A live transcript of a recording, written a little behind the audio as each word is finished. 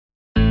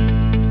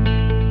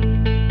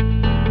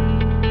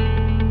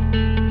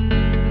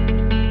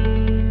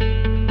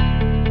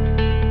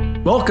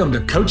Welcome to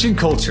Coaching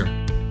Culture,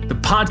 the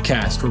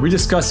podcast where we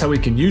discuss how we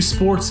can use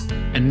sports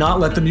and not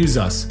let them use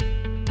us.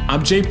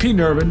 I'm JP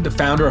Nervin, the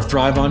founder of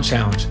Thrive on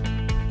Challenge,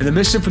 and the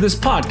mission for this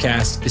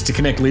podcast is to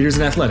connect leaders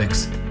in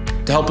athletics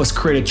to help us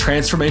create a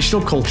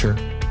transformational culture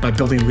by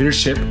building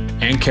leadership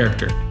and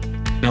character.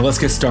 Now let's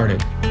get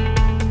started.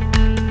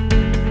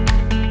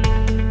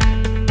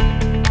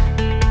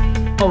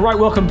 All right,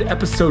 welcome to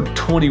episode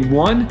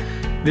 21.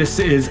 This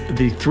is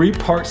the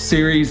three-part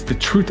series, The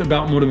Truth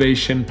About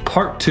Motivation,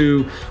 Part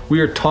 2. We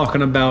are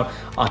talking about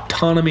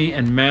autonomy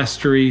and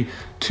mastery,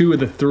 two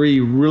of the three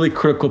really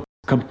critical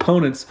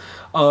components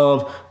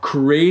of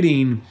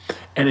creating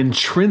an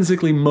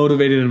intrinsically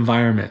motivated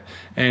environment.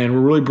 And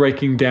we're really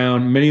breaking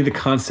down many of the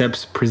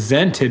concepts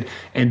presented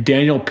in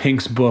Daniel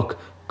Pink's book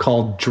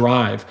called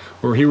Drive,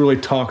 where he really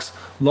talks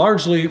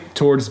largely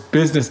towards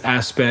business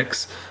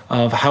aspects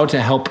of how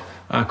to help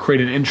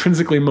create an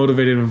intrinsically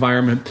motivated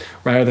environment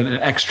rather than an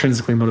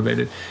extrinsically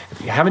motivated.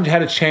 If you haven't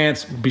had a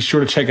chance, be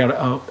sure to check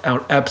out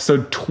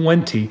episode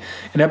 20.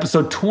 In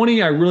episode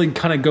 20, I really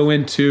kind of go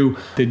into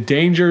the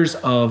dangers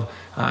of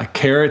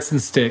carrots and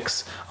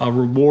sticks,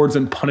 rewards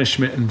and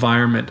punishment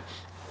environment,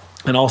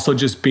 and also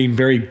just being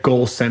very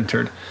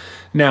goal-centered.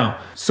 Now,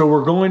 so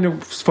we're going to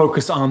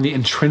focus on the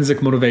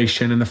intrinsic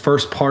motivation, and the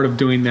first part of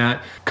doing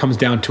that comes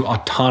down to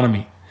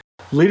autonomy.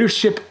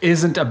 Leadership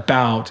isn't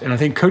about, and I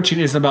think coaching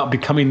isn't about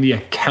becoming the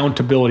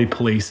accountability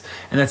police.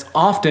 And that's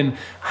often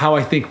how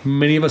I think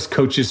many of us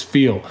coaches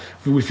feel.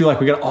 We feel like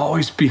we got to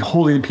always be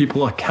holding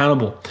people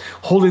accountable,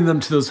 holding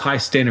them to those high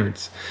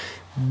standards.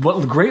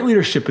 What great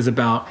leadership is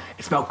about,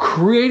 it's about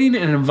creating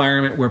an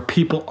environment where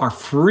people are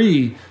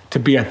free to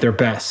be at their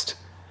best.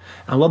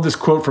 I love this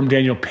quote from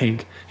Daniel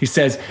Pink. He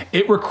says,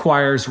 "It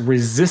requires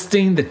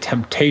resisting the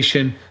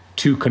temptation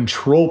to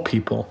control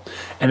people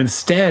and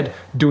instead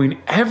doing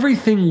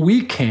everything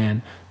we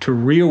can to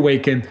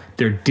reawaken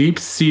their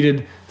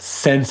deep-seated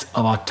sense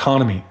of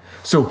autonomy."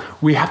 So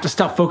we have to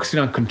stop focusing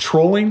on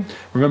controlling.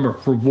 Remember,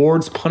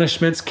 rewards,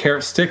 punishments,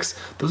 carrot sticks,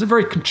 those are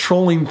very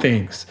controlling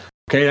things.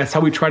 Okay, that's how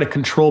we try to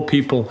control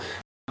people,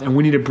 and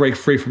we need to break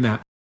free from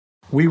that.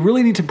 We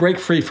really need to break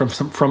free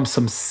from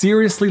some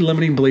seriously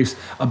limiting beliefs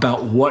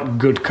about what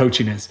good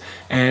coaching is.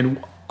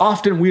 And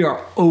often we are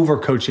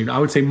over-coaching. I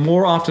would say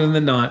more often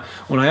than not,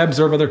 when I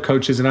observe other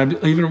coaches, and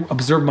I've even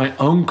observed my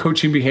own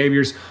coaching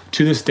behaviors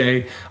to this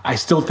day, I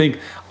still think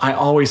I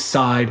always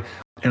side,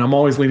 and I'm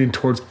always leaning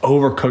towards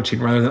over-coaching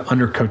rather than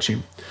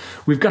under-coaching.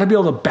 We've got to be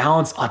able to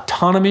balance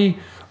autonomy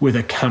with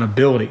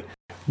accountability.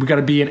 We've got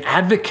to be an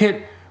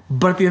advocate,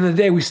 but at the end of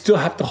the day, we still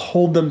have to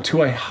hold them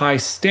to a high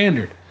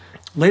standard.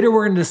 Later,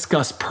 we're going to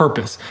discuss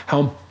purpose,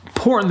 how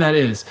important that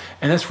is,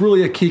 and that's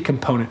really a key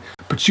component.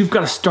 But you've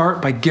got to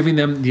start by giving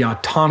them the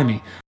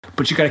autonomy.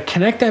 But you got to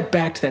connect that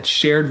back to that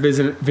shared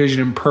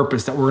vision and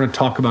purpose that we're going to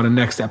talk about in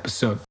next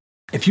episode.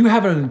 If you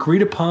have an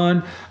agreed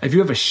upon, if you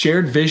have a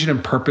shared vision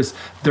and purpose,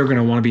 they're going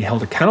to want to be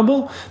held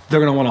accountable. They're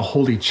going to want to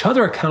hold each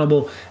other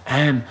accountable.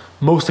 And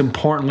most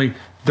importantly,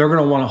 they're going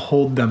to want to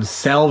hold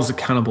themselves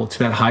accountable to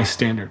that high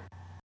standard.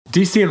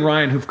 DC and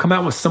Ryan, who've come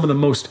out with some of the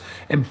most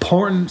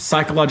important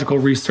psychological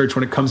research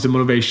when it comes to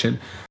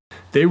motivation,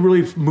 they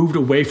really moved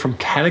away from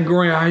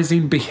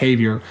categorizing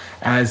behavior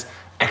as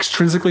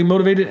extrinsically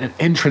motivated and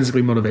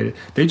intrinsically motivated.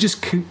 They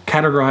just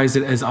categorize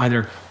it as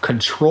either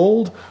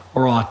controlled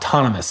or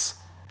autonomous.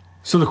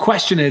 So the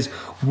question is,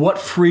 what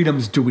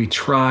freedoms do we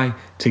try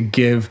to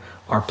give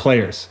our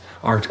players,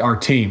 our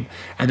team?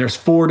 And there's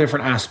four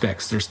different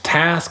aspects. There's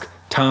task,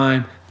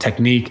 time,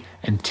 technique,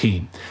 and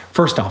team.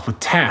 First off, with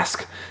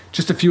task,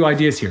 just a few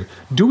ideas here.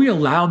 Do we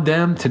allow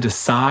them to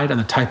decide on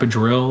the type of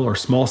drill or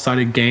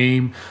small-sided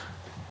game?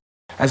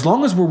 As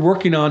long as we're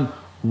working on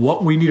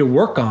what we need to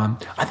work on,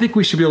 I think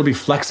we should be able to be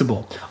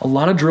flexible. A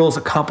lot of drills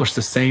accomplish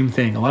the same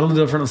thing. A lot of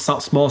the different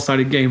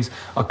small-sided games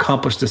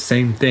accomplish the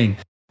same thing.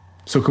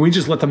 So can we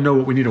just let them know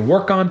what we need to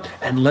work on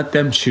and let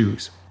them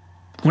choose?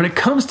 When it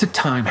comes to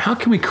time, how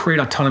can we create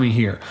autonomy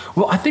here?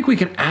 Well, I think we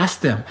can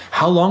ask them,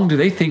 how long do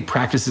they think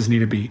practices need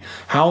to be?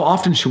 How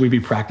often should we be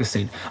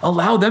practicing?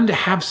 Allow them to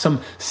have some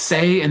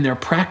say in their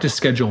practice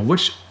schedule.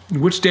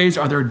 Which days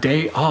are their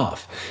day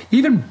off?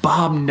 Even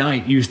Bob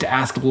Knight used to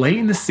ask late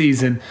in the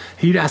season,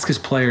 he'd ask his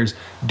players,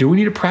 do we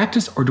need to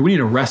practice or do we need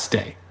a rest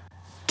day?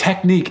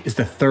 Technique is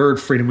the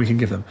third freedom we can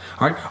give them.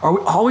 All right? Are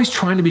we always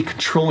trying to be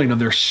controlling of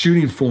their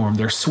shooting form,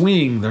 their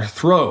swing, their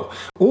throw?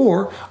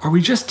 Or are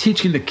we just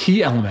teaching the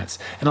key elements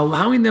and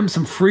allowing them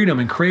some freedom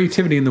and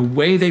creativity in the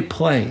way they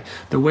play,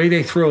 the way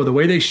they throw, the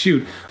way they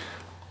shoot?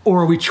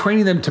 Or are we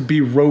training them to be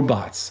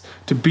robots,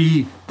 to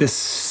be this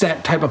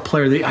set type of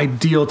player, the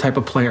ideal type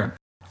of player?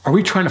 Are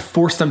we trying to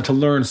force them to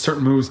learn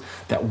certain moves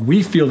that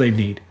we feel they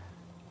need?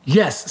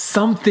 Yes,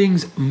 some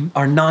things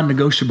are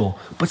non-negotiable,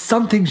 but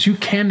some things you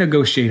can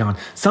negotiate on.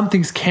 Some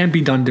things can be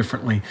done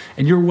differently,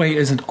 and your way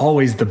isn't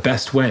always the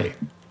best way.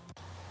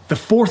 The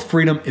fourth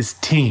freedom is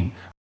team.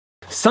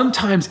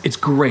 Sometimes it's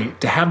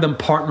great to have them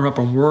partner up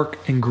and work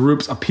in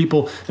groups of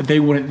people that they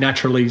wouldn't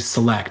naturally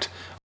select.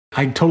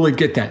 I totally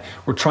get that.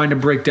 We're trying to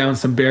break down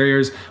some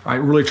barriers, right?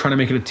 Really trying to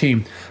make it a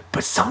team.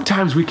 But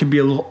sometimes we can be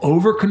a little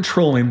over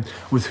controlling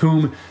with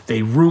whom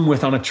they room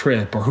with on a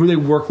trip, or who they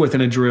work with in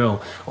a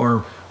drill, or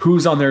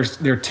who's on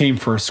their team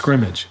for a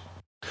scrimmage.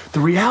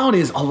 The reality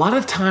is, a lot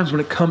of times when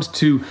it comes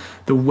to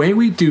the way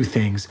we do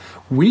things,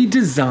 we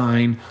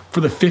design for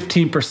the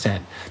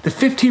 15%. The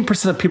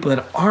 15% of people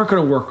that aren't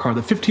going to work hard,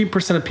 the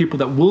 15% of people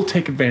that will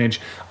take advantage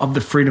of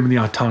the freedom and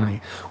the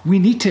autonomy. We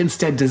need to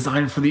instead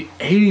design for the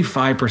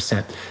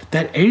 85%.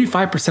 That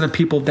 85% of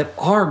people that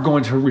are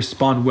going to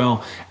respond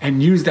well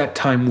and use that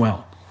time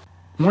well.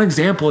 One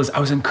example is I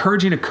was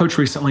encouraging a coach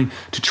recently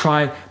to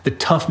try the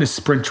toughness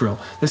sprint drill.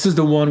 This is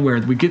the one where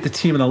we get the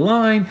team on the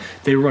line,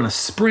 they run a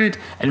sprint,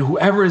 and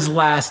whoever is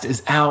last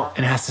is out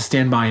and has to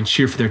stand by and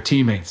cheer for their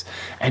teammates.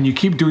 And you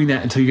keep doing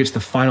that until you get to the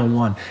final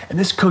one. And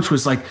this coach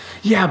was like,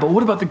 yeah, but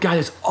what about the guy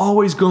that's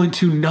always going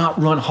to not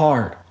run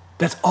hard?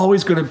 That's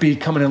always going to be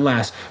coming in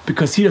last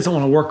because he doesn't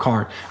want to work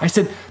hard. I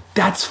said,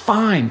 that's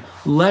fine.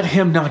 Let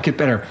him not get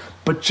better.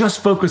 But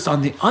just focus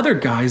on the other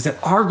guys that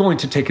are going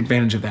to take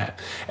advantage of that.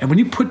 And when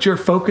you put your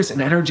focus and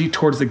energy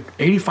towards the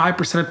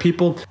 85% of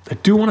people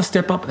that do want to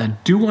step up,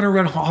 that do want to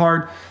run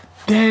hard,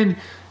 then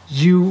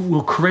you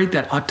will create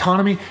that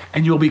autonomy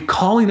and you'll be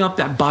calling up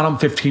that bottom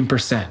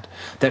 15%.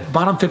 That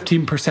bottom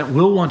 15%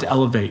 will want to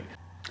elevate.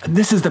 And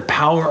this is the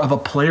power of a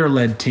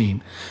player-led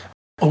team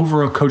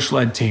over a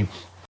coach-led team.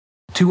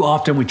 Too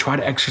often we try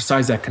to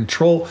exercise that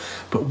control,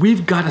 but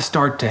we've got to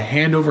start to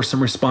hand over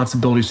some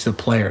responsibilities to the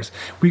players.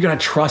 We've got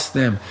to trust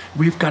them.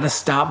 We've got to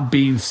stop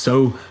being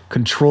so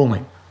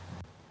controlling.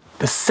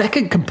 The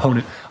second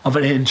component of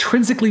an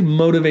intrinsically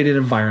motivated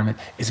environment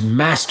is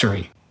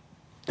mastery.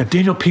 Now,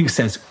 Daniel Pink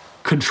says,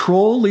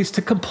 control leads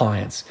to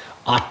compliance,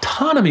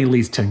 autonomy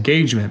leads to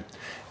engagement,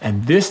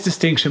 and this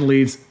distinction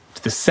leads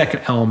to the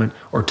second element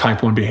or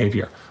type 1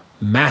 behavior,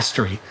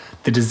 mastery,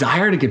 the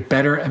desire to get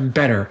better and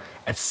better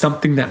at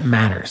something that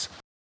matters.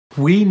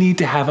 We need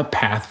to have a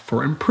path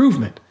for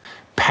improvement,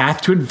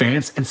 path to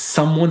advance in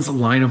someone's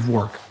line of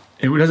work.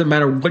 It doesn't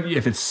matter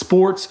if it's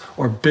sports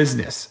or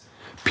business.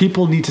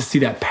 People need to see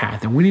that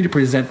path, and we need to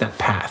present that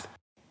path.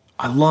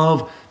 I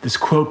love this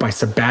quote by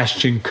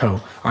Sebastian Coe,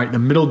 all right, the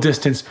middle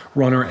distance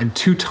runner and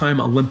 2-time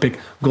Olympic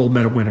gold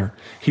medal winner.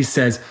 He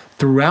says,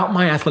 throughout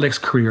my athletics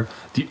career,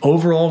 the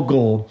overall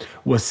goal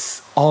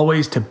was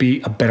always to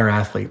be a better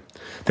athlete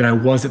than I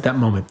was at that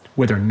moment.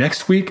 Whether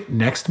next week,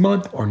 next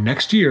month, or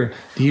next year,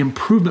 the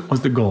improvement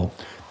was the goal.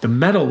 The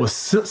medal was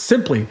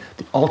simply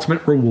the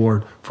ultimate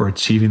reward for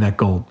achieving that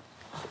goal.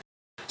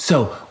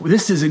 So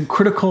this is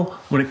critical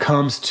when it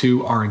comes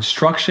to our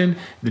instruction,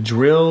 the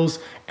drills,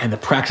 and the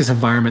practice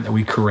environment that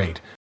we create.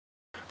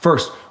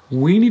 First,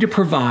 we need to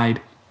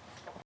provide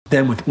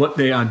them with what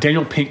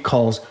Daniel Pink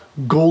calls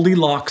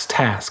Goldilocks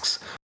tasks.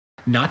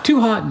 Not too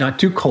hot, not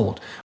too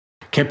cold.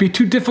 Can't be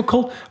too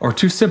difficult or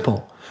too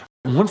simple.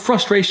 One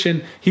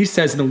frustration, he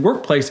says, in the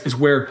workplace is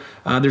where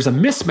there's a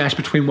mismatch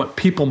between what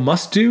people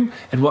must do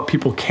and what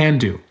people can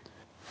do.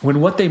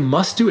 When what they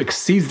must do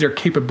exceeds their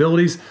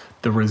capabilities,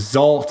 the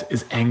result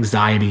is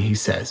anxiety, he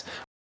says.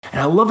 And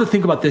I love to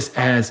think about this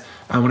as,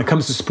 when it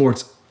comes to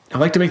sports, I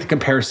like to make the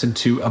comparison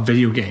to a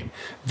video game.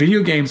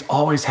 Video games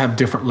always have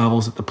different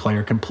levels that the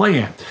player can play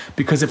at.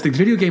 Because if the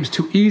video game's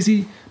too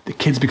easy, the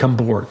kids become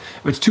bored.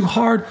 If it's too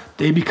hard,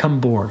 they become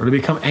bored or they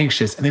become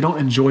anxious and they don't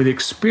enjoy the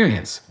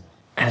experience.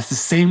 And it's the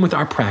same with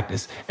our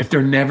practice. If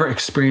they're never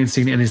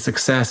experiencing any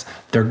success,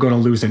 they're going to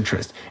lose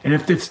interest. And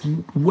if it's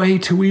way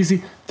too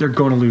easy, they're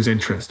going to lose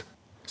interest.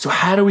 So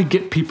how do we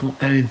get people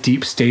in a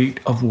deep state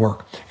of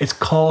work? It's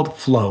called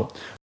flow.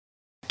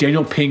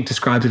 Daniel Pink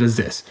describes it as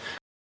this.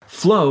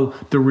 Flow,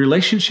 the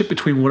relationship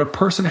between what a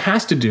person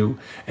has to do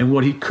and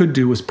what he could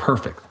do is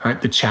perfect. All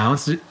right? The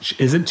challenge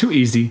isn't too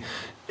easy.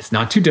 It's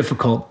not too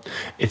difficult.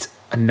 It's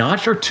a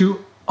notch or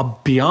two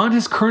beyond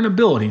his current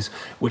abilities,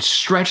 which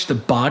stretched the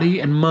body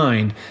and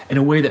mind in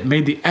a way that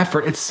made the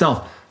effort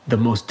itself the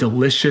most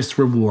delicious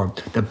reward.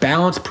 The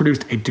balance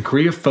produced a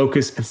degree of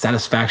focus and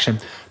satisfaction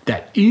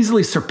that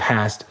easily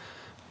surpassed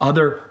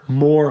other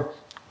more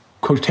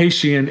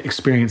quotidian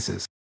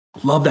experiences.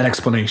 Love that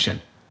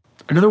explanation.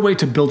 Another way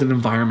to build an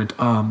environment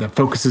that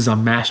focuses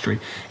on mastery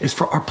is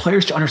for our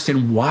players to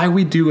understand why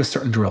we do a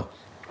certain drill.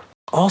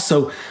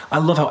 Also, I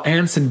love how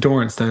Anson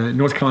Dorrance, the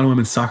North Carolina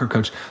women's soccer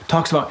coach,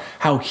 talks about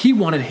how he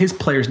wanted his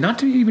players not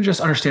to even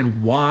just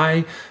understand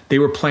why they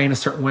were playing a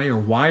certain way or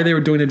why they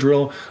were doing a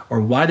drill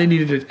or why they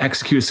needed to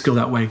execute a skill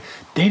that way.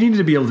 They needed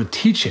to be able to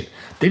teach it.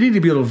 They needed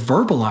to be able to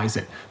verbalize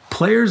it.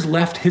 Players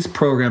left his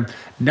program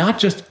not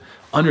just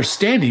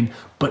understanding,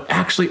 but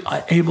actually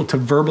able to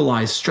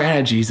verbalize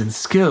strategies and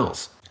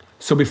skills.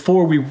 So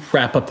before we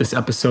wrap up this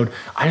episode,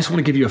 I just want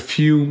to give you a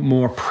few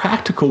more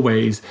practical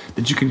ways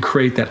that you can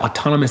create that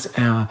autonomous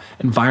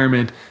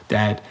environment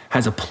that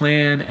has a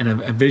plan and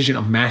a vision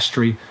of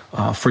mastery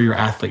for your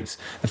athletes.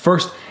 The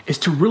first is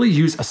to really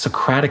use a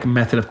Socratic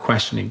method of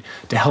questioning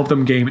to help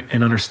them gain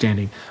an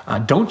understanding.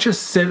 Don't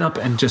just sit up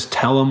and just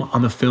tell them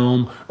on the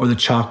film or the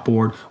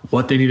chalkboard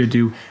what they need to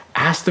do.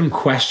 Ask them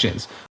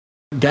questions.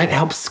 That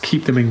helps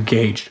keep them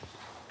engaged.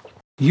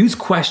 Use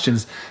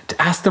questions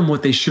to ask them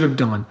what they should have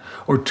done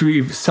or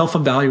to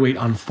self-evaluate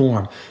on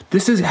form.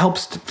 This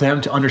helps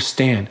them to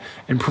understand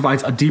and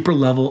provides a deeper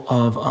level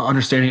of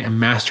understanding and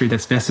mastery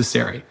that's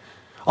necessary.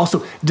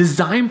 Also,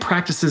 design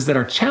practices that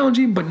are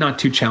challenging but not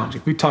too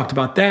challenging. We talked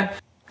about that.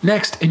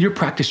 Next, in your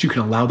practice, you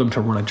can allow them to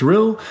run a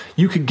drill.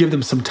 You could give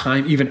them some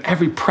time, even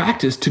every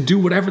practice, to do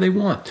whatever they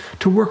want,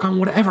 to work on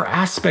whatever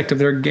aspect of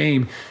their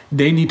game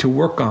they need to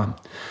work on.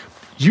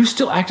 You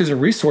still act as a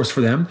resource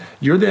for them.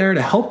 You're there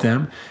to help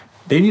them.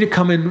 They need to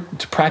come in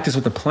to practice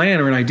with a plan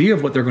or an idea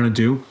of what they're going to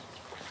do,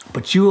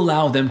 but you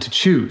allow them to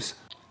choose.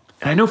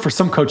 And I know for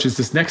some coaches,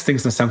 this next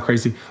thing's going to sound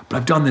crazy, but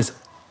I've done this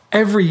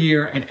every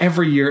year, and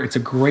every year it's a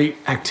great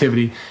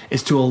activity,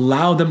 is to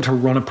allow them to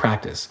run a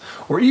practice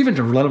or even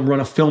to let them run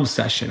a film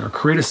session or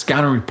create a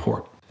scouting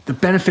report. The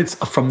benefits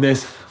from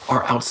this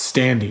are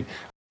outstanding.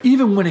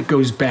 Even when it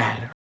goes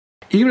bad,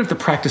 even if the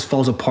practice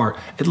falls apart,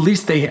 at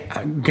least they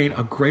gain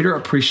a greater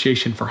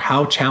appreciation for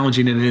how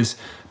challenging it is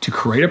to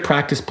create a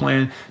practice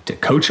plan, to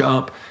coach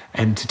up,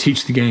 and to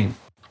teach the game.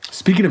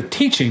 Speaking of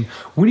teaching,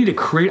 we need to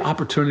create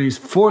opportunities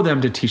for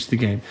them to teach the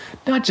game,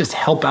 not just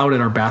help out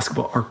at our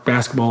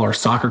basketball or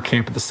soccer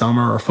camp in the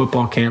summer or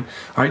football camp.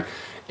 All right,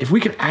 if we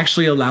can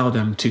actually allow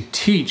them to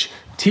teach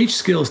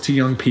skills to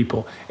young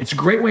people, it's a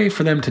great way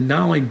for them to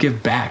not only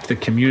give back to the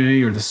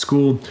community or the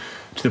school,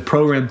 to the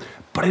program,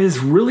 but it is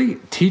really,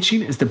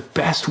 teaching is the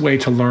best way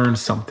to learn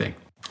something.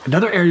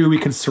 Another area we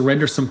can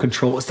surrender some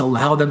control is to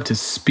allow them to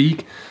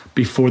speak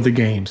before the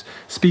games.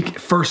 Speak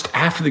first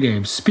after the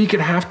games. Speak at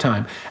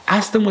halftime.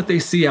 Ask them what they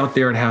see out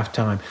there at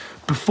halftime.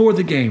 Before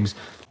the games.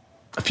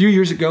 A few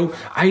years ago,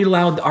 I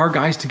allowed our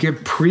guys to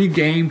give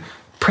pre-game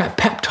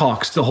pep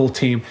talks to the whole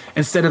team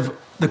instead of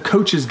the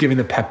coaches giving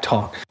the pep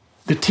talk.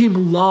 The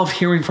team loved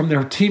hearing from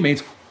their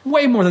teammates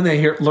way more than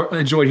they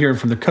enjoyed hearing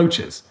from the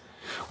coaches.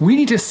 We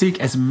need to seek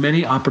as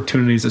many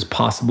opportunities as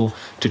possible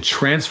to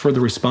transfer the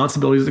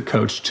responsibilities of the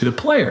coach to the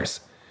players.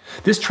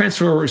 This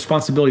transfer of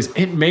responsibilities,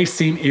 it may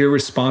seem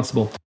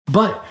irresponsible,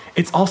 but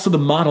it's also the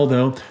model,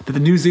 though, that the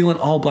New Zealand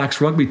All Blacks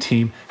rugby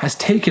team has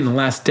taken the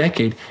last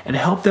decade and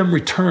helped them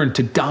return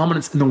to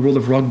dominance in the world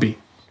of rugby.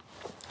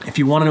 If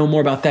you want to know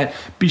more about that,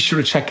 be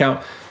sure to check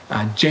out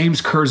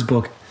James Kerr's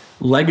book,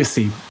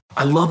 Legacy.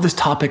 I love this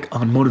topic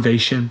on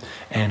motivation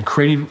and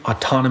creating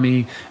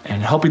autonomy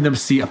and helping them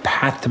see a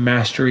path to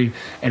mastery.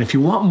 And if you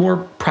want more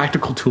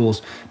practical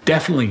tools,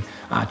 definitely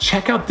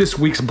check out this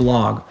week's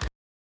blog.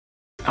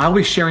 I'll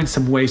be sharing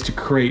some ways to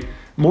create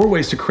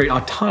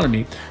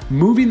autonomy,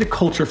 moving the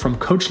culture from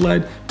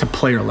coach-led to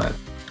player-led.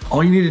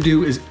 All you need to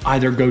do is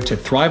either go to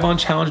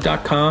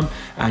thriveonchallenge.com,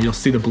 you'll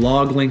see the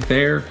blog link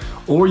there,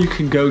 or you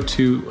can go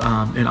to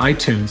in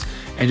iTunes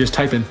and just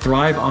type in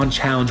Thrive on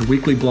Challenge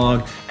weekly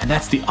blog, and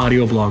that's the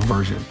audio blog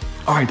version.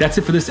 All right, that's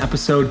it for this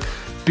episode.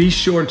 Be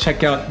sure to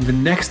check out the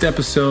next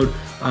episode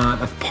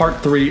of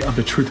part 3 of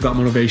The Truth About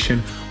Motivation,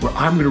 where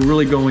I'm going to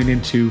really going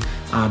into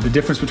the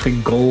difference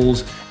between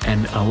goals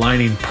and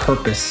aligning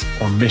purpose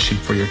or mission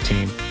for your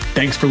team.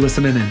 Thanks for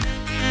listening in.